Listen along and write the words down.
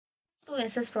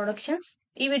SS productions.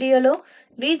 ఈ వీడియోలో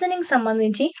reasoning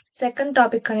సంబంధించి సెకండ్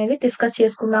టాపిక్ అనేది డిస్కస్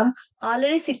చేసుకుందాం.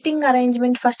 Already sitting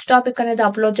arrangement first topic అనేది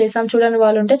అప్లోడ్ చేసాం. చూడని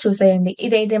వాళ్ళు ఉంటే చూసేయండి.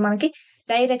 ఇదైతే మనకి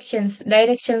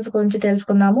డైరెక్షన్స్ గురించి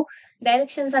తెలుసుకుందాము.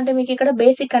 డైరెక్షన్స్ అంటే మీకు ఇక్కడ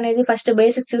బేసిక్ అనేది ఫస్ట్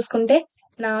బేసిక్ చూసుకుంటే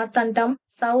నార్త్ అంటాం,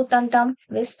 సౌత్ అంటాం,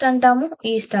 వెస్ట్ అంటాము,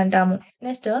 ఈస్ట్ అంటాము.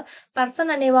 నెక్స్ట్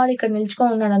పర్సన్ అనేవాడు ఇక్కడ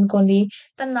నిల్చుకొని ఉన్నాడు అనుకోండి,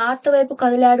 తను నార్త్ వైపు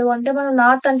కదిలాడు అంటే మనం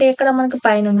నార్త్ అంటే ఎక్కడ మనకు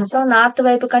పైన ఉంది. సో నార్త్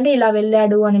వైపు కంటే ఇలా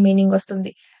వెళ్ళాడు అని మీనింగ్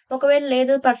వస్తుంది. ఒకవేళ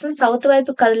లేదు పర్సన్ సౌత్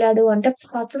వైపు కదిలాడు అంటే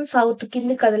పర్సన్ సౌత్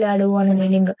కింది కదిలాడు అని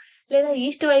మీనింగ్. లేదా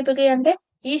ఈస్ట్ వైపుకి అంటే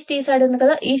ఈస్ట్ ఈ సైడ్ ఉంది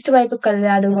కదా, ఈస్ట్ వైపు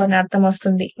కదిలాడు అని అర్థం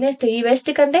వస్తుంది. నెక్స్ట్ ఈ వెస్ట్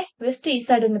కంటే వెస్ట్ ఈ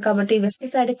సైడ్ ఉంది కాబట్టి వెస్ట్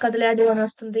సైడ్ కదిలాడు అని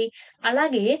వస్తుంది.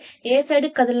 అలాగే ఏ సైడ్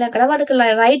కదిలినా కూడా వాడికి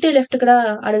రైట్ లెఫ్ట్ కూడా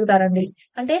అడుగుతారండి.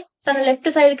 అంటే తన లెఫ్ట్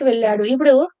సైడ్ కి వెళ్ళాడు,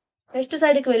 ఇప్పుడు వెస్ట్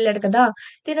సైడ్ కి వెళ్ళాడు కదా,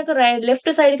 తినకు లెఫ్ట్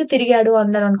సైడ్ కి తిరిగాడు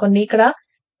అన్నారు అనుకోండి, ఇక్కడ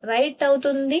రైట్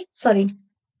అవుతుంది, సారీ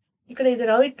ఇక్కడ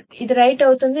ఇది రైట్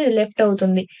అవుతుంది, ఇది లెఫ్ట్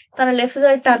అవుతుంది. తన లెఫ్ట్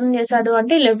సైడ్ టర్న్ చేశాడు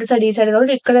అంటే లెఫ్ట్ సైడ్ ఈ సైడ్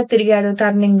కాబట్టి ఇక్కడ తిరిగాడు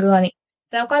టర్నింగ్ అని.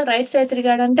 ఒకవేళ రైట్ సైడ్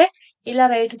తిరిగాడు అంటే ఇలా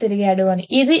రైట్ తిరిగాడు అని.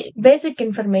 ఇది బేసిక్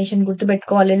ఇన్ఫర్మేషన్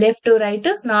గుర్తుపెట్టుకోవాలి. Left, right,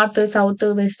 north, south,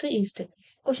 west, east.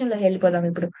 Question లోకి వెళ్ళిపోదాం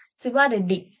ఇప్పుడు.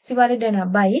 శివారెడ్డి అనే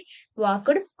అబ్బాయి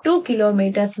వాకుడ్ 2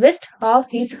 kilometers west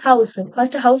of his house.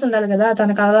 First house ఉండాలి కదా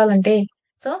తనకు కావాలంటే.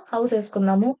 సో హౌస్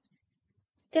వేసుకున్నాము.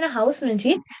 తన హౌస్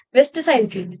నుంచి వెస్ట్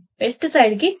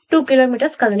సైడ్ కి 2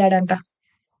 kilometers కదిలాడంట.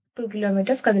 2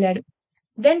 kilometers కదిలాడు.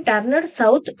 Then turned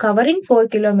south covering 4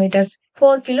 kilometers.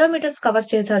 4 kilometers cover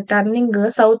చేశాడు. టర్నింగ్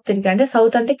సౌత్ తిరిగి అంటే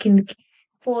సౌత్ అంటే కిందికి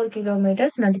 4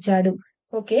 kilometers నడిచాడు.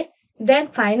 Okay. Then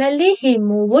finally he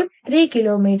moved 3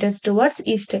 kilometers towards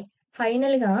east.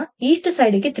 Final గా ఈస్ట్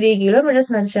సైడ్ కి 3 kilometers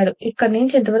నడిచాడు. ఇక్కడ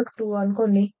నుంచి ఇంతవరకు 2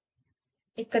 అనుకోండి.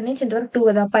 ఇక్కడ నుంచి ఇంతవరకు 2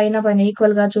 కదా, పైన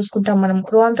ఈక్వల్ గా చూసుకుంటాం మనం.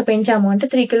 రో అంత పెంచాము అంటే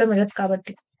 3 kilometers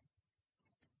కాబట్టి.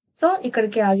 సో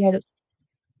ఇక్కడికి ఆగాడు.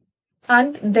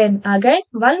 And then again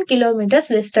 1 kilometers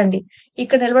west అండి.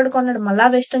 ఇక్కడ నిలబడుకున్నాడు, మళ్ళా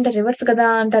వెస్ట్ అంటే రివర్స్ కదా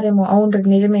అంటారేమో. అవును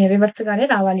నిజమే, రివర్స్ గానే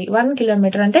రావాలి. 1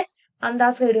 kilometer అంటే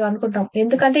అందాసైడ్ అనుకుంటాం.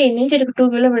 ఎందుకంటే ఈ నుంచి ఇటు 2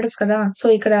 kilometers కదా, సో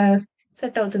ఇక్కడ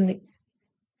సెట్ అవుతుంది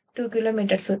 2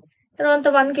 kilometers. తర్వాత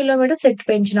 1 kilometer సెట్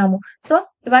పెంచినాము. సో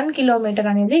 1 kilometer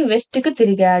అనేది వెస్ట్ కి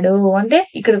తిరిగాడు అంటే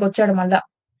ఇక్కడికి వచ్చాడు మళ్ళా.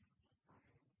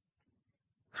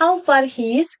 How for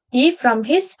he from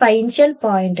his initial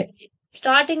point.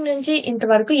 Starting నుంచి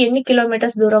ఇంతవరకు ఎన్ని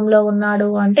కిలోమీటర్స్ దూరంలో ఉన్నాడు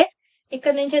అంటే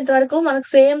ఇక్కడ నుంచి ఇంతవరకు మనకు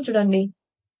సేమ్ చూడండి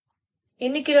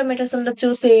ఎన్ని కిలోమీటర్స్ ఉండొచ్చు,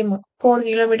 సేమ్ 4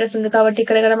 kilometers ఉంది కాబట్టి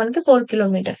ఇక్కడ కూడా మనకి 4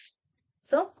 kilometers.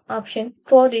 So option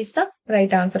 4 is the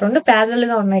right answer. రెండు ప్యారల్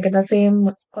గా ఉన్నాయి కదా, సేమ్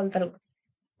కొలతలు.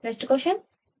 Next question.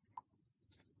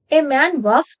 A man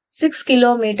walks 6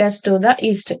 kilometers to the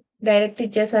east. Direct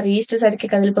ఇచ్చేసారు, ఈస్ట్ సైడ్ కి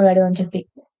కదిలిపోయాడు అని చెప్పి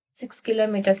 6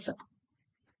 kilometers.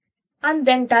 And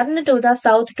then turn to the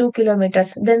south 2 kilometers.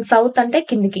 Then south అంటే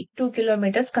కిందికి 2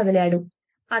 kilometers కదిలాడు.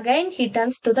 Again he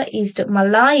turns to the east.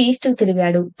 మళ్ళా ఈస్ట్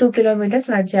తిరిగాడు, 2 kilometers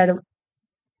నడిచాడు.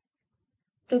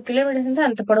 2 kilometers అంటే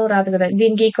అంత పొడవు రాదు కదా,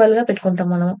 దీనికి ఈక్వల్ గా పెట్టుకుంటాం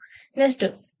మనం.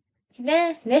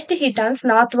 Next he turns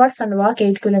north words and walk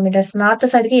 8 kilometers. North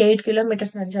side కి 8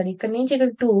 kilometers నడిచాడు. ఇక్కడ నుంచి ఇక్కడ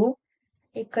 2,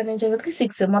 ఇక్కడ నుంచి ఇక్కడికి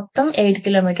 6, మొత్తం 8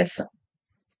 kilometers.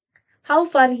 How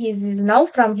for his is now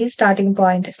from his starting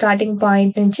point. Starting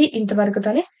point నుంచి ఇంతవరకు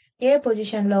తను ఏ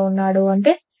పొజిషన్ లో ఉన్నాడు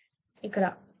అంటే ఇక్కడ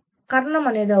కర్ణం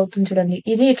అనేది అవుతుంది చూడండి.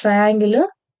 ఇది ట్రయాంగిల్,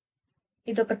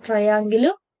 ఇది ఒక ట్రయాంగిల్,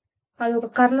 అది ఒక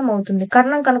కర్ణం అవుతుంది.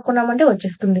 కర్ణం కనుక్కున్నామంటే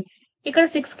వచ్చేస్తుంది. ఇక్కడ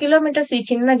 6 kilometers ఈ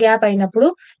చిన్న గ్యాప్ అయినప్పుడు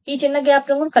ఈ చిన్న గ్యాప్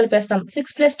ను కూడా కలిపేస్తాం.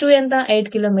 6 + 2 ఎంత, 8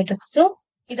 kilometers. సో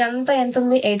ఇదంతా ఎంత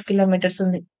ఉంది, 8 kilometers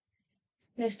ఉంది.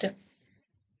 నెక్స్ట్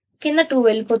కింద 2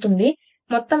 వెళ్ళిపోతుంది,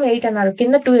 మొత్తం 8 అన్నారు.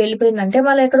 కింద 2 వెళ్ళిపోయిందంటే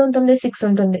మళ్ళీ ఎక్కడ ఉంటుంది, 6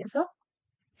 ఉంటుంది. సో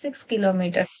 6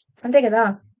 kilometers అంతే కదా.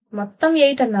 మొత్తం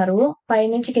 8 అన్నారు, పై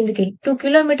నుంచి కిందికి 2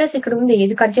 kilometers ఇక్కడ ఉంది.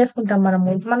 ఇది కట్ చేసుకుంటాం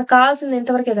మనము, మనకు కావాల్సింది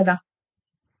ఇంతవరకే కదా.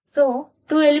 సో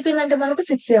 2 వెళ్ళిపోయిందంటే మనకు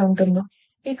 6 ఉంటుంది.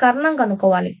 ఈ కర్ణం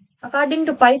కనుక్కోవాలి. అకార్డింగ్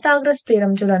టు పైథాగరస్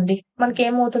థీరం చూడండి, మనకి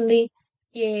ఏమవుతుంది,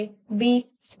 AB²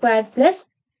 +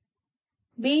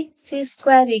 BC²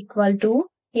 =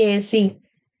 AC².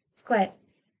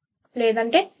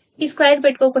 లేదంటే ఈ స్క్వేర్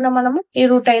పెట్టుకోకుండా మనము ఈ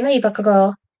రూట్ అయినా ఈ పక్కగా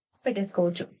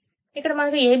పెట్టేసుకోవచ్చు. ఇక్కడ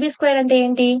మనకి AB² అంటే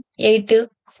ఏంటి, 8²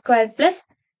 +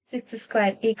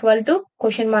 6² =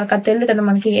 క్వశ్చన్ మార్క్. అది తెలియదు కదా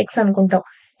మనకి, x అనుకుంటాం.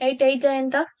 8 8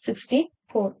 ఎంత,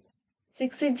 64.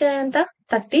 6 ఎంత,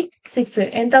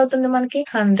 36. ఎంత అవుతుంది మనకి,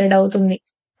 100 అవుతుంది.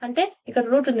 అంటే ఇక్కడ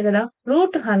రూట్ ఉంది కదా,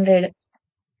 √100.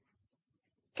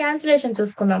 క్యాన్సిలేషన్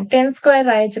చూసుకుందాం. 10²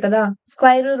 రాయొచ్చు కదా,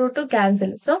 square root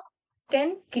cancel. So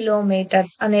 10 kilometers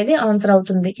అనేది ఆన్సర్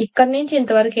అవుతుంది. ఇక్కడ నుంచి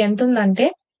ఇంతవరకు ఎంత ఉందంటే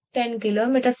 10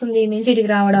 kilometers ఉంది ఈ నుంచి ఇటుకి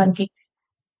రావడానికి.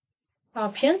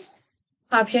 Option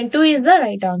 2 is the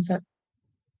right answer.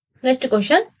 Next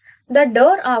question. The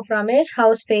door of Ramesh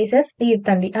house faces east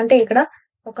అండి. అంటే ఇక్కడ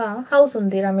ఒక హౌస్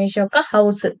ఉంది, రమేష్ యొక్క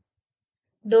హౌస్.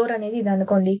 డోర్ అనేది ఇది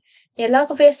అనుకోండి.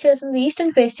 ఎలాగ ఫేస్ చేసింది? ఈస్ట్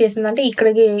ని ఫేస్ చేసింది. అంటే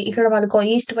ఇక్కడ మనకు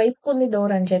ఈస్ట్ వైపు ఉంది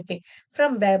డోర్ అని చెప్పి.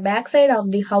 From back side of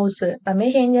the house,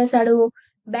 Ramesh ఏం చేశాడు?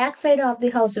 Back side of the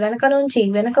house, వెనక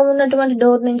ఉన్నటువంటి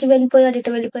డోర్ నుంచి వెళ్ళిపోయాడు,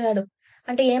 ఇటు వెళ్ళిపోయాడు.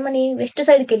 అంటే ఏమని? వెస్ట్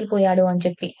సైడ్ కి వెళ్ళిపోయాడు అని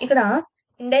చెప్పి. ఇక్కడ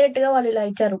ఇండైరెక్ట్ గా వాళ్ళు ఇలా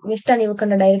ఇచ్చారు, వెస్ట్ అని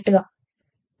ఇవ్వకుండా డైరెక్ట్ గా.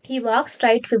 హీ వాక్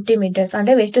స్ట్రైట్ 50 మీటర్స్,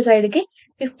 అంటే వెస్ట్ సైడ్ కి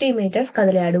 50 మీటర్స్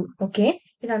కదిలాడు. ఓకే,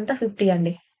 ఇదంతా 50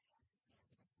 అండి,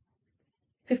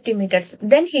 50 metres.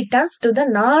 Then he turns to the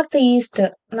north east.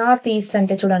 North east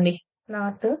అంటే చూడండి,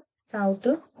 north,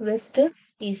 south, west,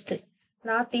 east.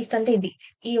 North east అంటే ఇది,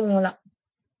 ఈ మూల.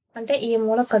 అంటే ఈ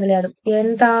మూల కదిలాడు.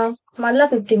 ఎంత? మళ్ళా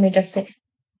 50 metres,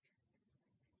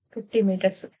 50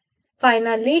 metres.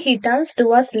 Finally he turns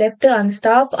towards left and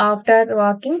stop after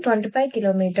walking 25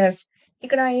 kilometres.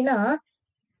 ఇక్కడ ఆయన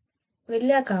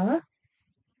వెళ్ళాక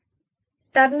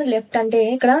టర్న్ లెఫ్ట్ అంటే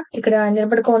ఇక్కడ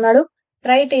నిలబడుకున్నాడు.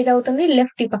 రైట్ ఏదవుతుంది?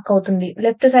 లెఫ్ట్ ఈ పక్క అవుతుంది.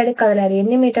 లెఫ్ట్ సైడ్ కదలాలి.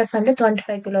 ఎన్ని మీటర్స్ అంటే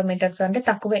 25 కిలోమీటర్స్, అంటే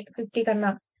తక్కువే 50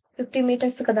 కన్నా. 50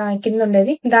 మీటర్స్ కదా కింద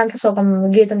ఉండేది, దాంట్లో సగం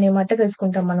గీతని ఏమంటే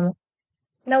తెలుసుకుంటాం మనము.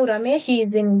 Now Ramesh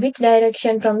is in which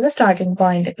direction from the starting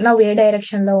point. Now A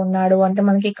direction లో ఉన్నాడు అంటే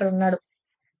మనకి ఇక్కడ ఉన్నాడు.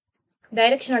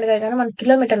 డైరెక్షన్ అడగాలి కానీ మనకి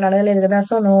కిలోమీటర్లు అడగలేదు కదా,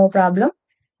 సో నో ప్రాబ్లం.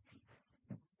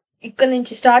 ఇక్కడ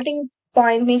నుంచి స్టార్టింగ్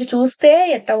పాయింట్ నుంచి చూస్తే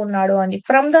ఎట్లా ఉన్నాడు అని.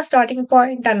 ఫ్రమ్ ద స్టార్టింగ్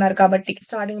పాయింట్ అన్నారు కాబట్టి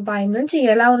స్టార్టింగ్ పాయింట్ నుంచి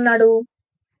ఎలా ఉన్నాడు?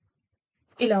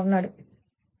 ఇలా ఉన్నాడు.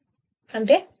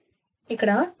 అంటే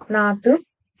ఇక్కడ నార్త్,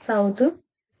 సౌత్,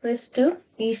 వెస్ట్,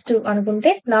 ఈస్ట్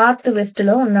అనుకుంటే నార్త్ వెస్ట్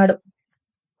లో ఉన్నాడు.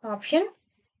 ఆప్షన్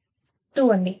 2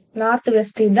 అండి, north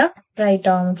west is the right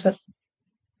answer.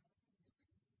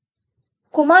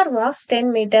 Kumar wax 10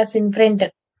 metres in front.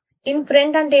 In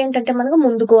front అంటే ఏంటంటే మనకు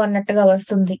ముందుకు అన్నట్టుగా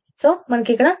వస్తుంది. సో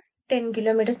మనకి ఇక్కడ 10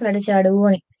 కిలోమీటర్స్ నడిచాడు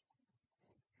అని.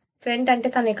 ఫ్రంట్ అంటే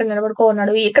తను ఎక్కడ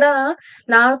నిలబడుకున్నాడు, ఇక్కడ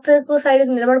నార్త్ సైడ్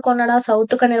నిలబడుకున్నాడా,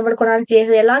 సౌత్ గా నిలబడుకున్నాడా,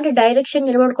 చేసి ఎలాంటి డైరెక్షన్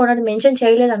నిలబడుకున్నాడు మెన్షన్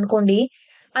చేయలేదు అనుకోండి,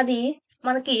 అది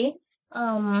మనకి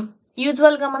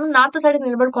యూజువల్ గా మనం నార్త్ సైడ్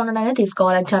నిలబడుకున్నాడనే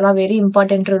తీసుకోవాలి. అది చాలా వెరీ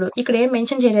ఇంపార్టెంట్ రూల్. ఇక్కడ ఏం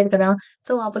మెన్షన్ చేయలేదు కదా,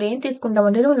 సో అప్పుడు ఏం తీసుకుంటాం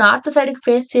అంటే నువ్వు నార్త్ సైడ్ కి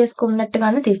ఫేస్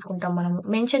చేసుకున్నట్టుగానే తీసుకుంటాం మనము.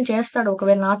 మెన్షన్ చేస్తాడు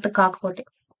ఒకవేళ నార్త్ కాకపోతే.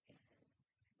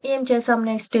 ఏం చేసాం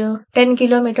next? 10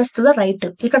 kilometres to the right.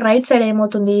 ఇక్కడ రైట్ సైడ్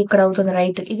ఏమవుతుంది? ఇక్కడ అవుతుంది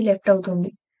రైట్, ఇది లెఫ్ట్ అవుతుంది.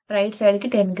 రైట్ సైడ్ కి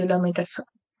 10 kilometres,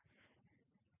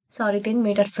 sorry 10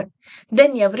 metres.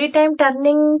 Then every time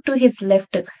turning to his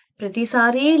left.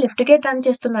 ప్రతిసారి లెఫ్ట్ కే టర్న్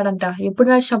చేస్తున్నాడంట. ఎప్పుడు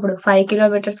నడిచినప్పుడు 5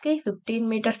 కిలోమీటర్స్ కి, 15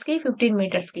 మీటర్స్ కి, 15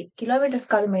 మీటర్స్ కి. కిలోమీటర్స్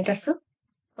కాదు, మీటర్స్.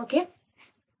 ఓకే,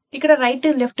 ఇక్కడ రైట్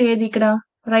లెఫ్ట్ ఏది? ఇక్కడ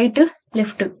రైట్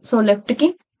లెఫ్ట్, సో లెఫ్ట్ కి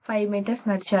 5 మీటర్స్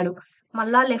నడిచాడు.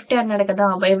 మళ్ళా లెఫ్ట్ అన్నాడు కదా,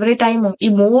 ఎవ్రీ టైమ్ ఈ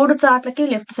 3 చాట్లకి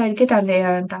లెఫ్ట్ సైడ్ కి టర్న్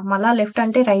చేయాలంట. మళ్ళా లెఫ్ట్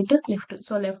అంటే రైట్ లెఫ్ట్,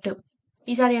 సో లెఫ్ట్.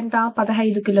 ఈసారి ఎంత?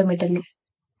 15 కిలోమీటర్లు.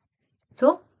 సో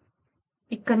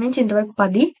ఇక్కడ నుంచి ఇంతవరకు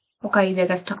 10, ఒక 5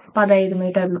 ఎగస్ట్రా 15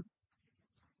 మీటర్లు.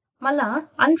 మళ్ళా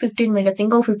 15 మీటర్స్,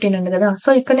 ఇంకో 15 ఉంది కదా, సో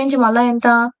ఇక్కడ నుంచి మళ్ళా ఎంత?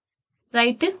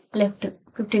 Right left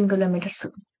 15 kilometres.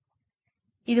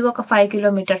 ఇది ఒక 5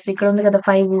 కిలోమీటర్స్, ఇక్కడ ఉంది కదా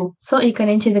 5, సో ఇక్కడ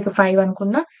నుంచి ఇదికి 5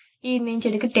 అనుకున్నా, ఈ నుంచి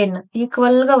ఇడికి 10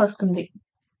 ఈక్వల్ గా వస్తుంది.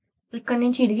 ఇక్కడ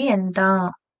నుంచి ఇడికి ఎంత?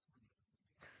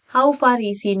 How far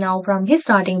is he now from his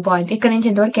starting point. ఇక్కడ నుంచి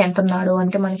ఇంతవరకు ఎంత ఉన్నాడు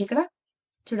అంటే మనకి ఇక్కడ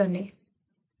చూడండి,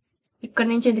 ఇక్కడ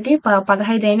నుంచి ఇదికి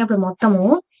 15 అయినప్పుడు మొత్తము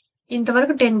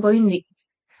ఇంతవరకు 10 పోయింది,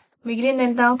 మిగిలింది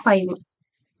ఎంత? 5.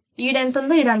 ఈడెంత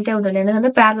ఉందో ఈడంతే ఉంటుంది,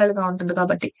 ఎందుకంటే ప్యారలల్ గా ఉంటుంది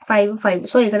కాబట్టి 5, 5.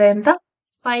 సో ఇక్కడ ఎంత?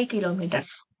 5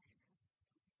 కిలోమీటర్స్.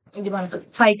 ఇది మనకు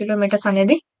 5 కిలోమీటర్స్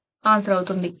అనేది ఆన్సర్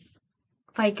అవుతుంది.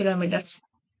 5 కిలోమీటర్స్.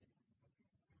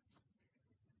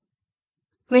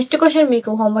 నెక్స్ట్ క్వశ్చన్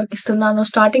మీకు హోంవర్క్ ఇస్తున్నాను.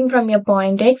 Starting from your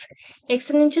point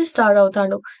X నుంచి స్టార్ట్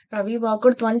అవుతాడు. Ravi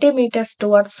walked 20 meters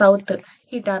towards south.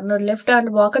 He turned left and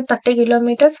walked 30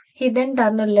 kilometers. He then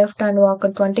turned left and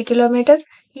walked 20 kilometers.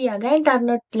 He again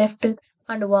turned left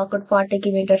and walked 40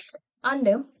 kilometers and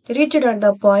reached at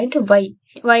the point Y.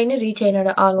 Y ని reach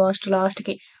అయినాడు almost last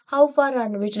కి. How far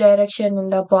and which direction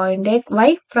in the point Y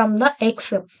from the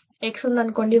X. X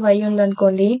ఉందనుకోండి, Y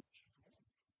ఉందనుకోండి,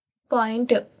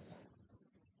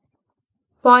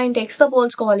 point X తో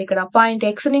పోల్చుకోవాలి. ఇక్కడ point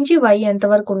X నుంచి why ఎంత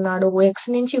వరకు ఉన్నాడు, ఎక్స్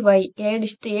నుంచి వై ఏ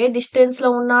డిస్టెన్స్ లో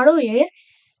ఉన్నాడు,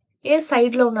 ఏ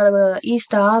సైడ్ లో ఉన్నాడు,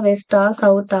 ఈస్టా, వెస్టా,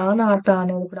 సౌతా, నార్తా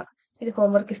అనేది కూడా. ఇది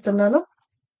హోంవర్క్ ఇస్తున్నాను.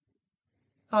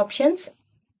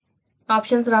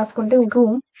 ఆప్షన్స్ రాసుకుంటే మీకు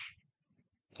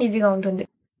ఈజీగా ఉంటుంది.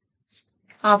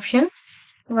 ఆప్షన్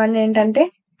 1 ఏంటంటే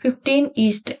 15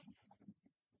 ఈస్ట్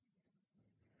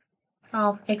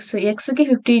ఆఫ్ ఎక్స్. ఎక్స్ కి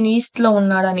 15 ఈస్ట్ లో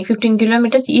ఉన్నాడని, 15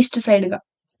 కిలోమీటర్స్ ఈస్ట్ సైడ్ గా.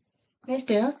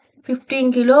 Next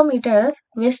 15 kilometres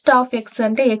west of X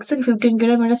అంటే ఎక్స్‌కి 15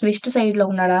 కిలోమీటర్స్ వెస్ట్ సైడ్‌లో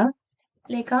ఉన్నాడా?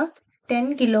 లేక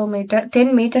 10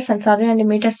 మీటర్స్ అని సారీ అండి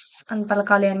మీటర్స్ అని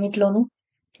పలకాలి అన్నిట్లోనూ.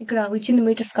 ఇక్కడ ఇచ్చింది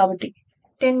మీటర్స్ కాబట్టి.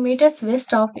 10 మీటర్స్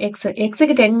వెస్ట్ ఆఫ్ ఎక్స్.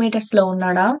 ఎక్స్‌కి 10 మీటర్స్‌లో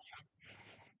ఉన్నాడా?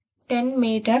 10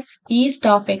 metres east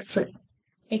of X.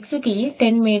 ఎక్స్‌కి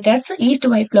 10 metres east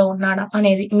వైపులో ఉన్నాడా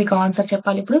అనేది మీకు ఆన్సర్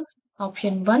చెప్పాలి ఇప్పుడు.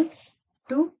 ఆప్షన్ 1,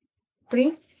 2, 3,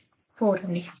 4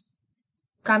 అండి.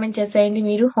 కామెంట్ చేసేయండి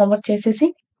మీరు హోంవర్క్ చేసేసి.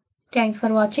 Thanks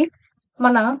for watching.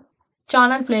 మన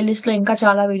ఛానల్ ప్లేలిస్ట్‌లో ఇంకా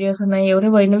చాలా వీడియోస్ ఉన్నాయి. ఎవరు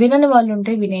వినని వాళ్ళు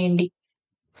ఉంటే వినేయండి.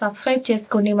 సబ్స్క్రైబ్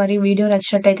చేసుకోండి. మరియు వీడియో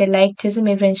నచ్చినట్టయితే లైక్ చేసి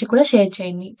మీ ఫ్రెండ్స్‌కి కూడా షేర్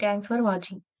చేయండి. Thanks for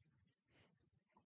watching.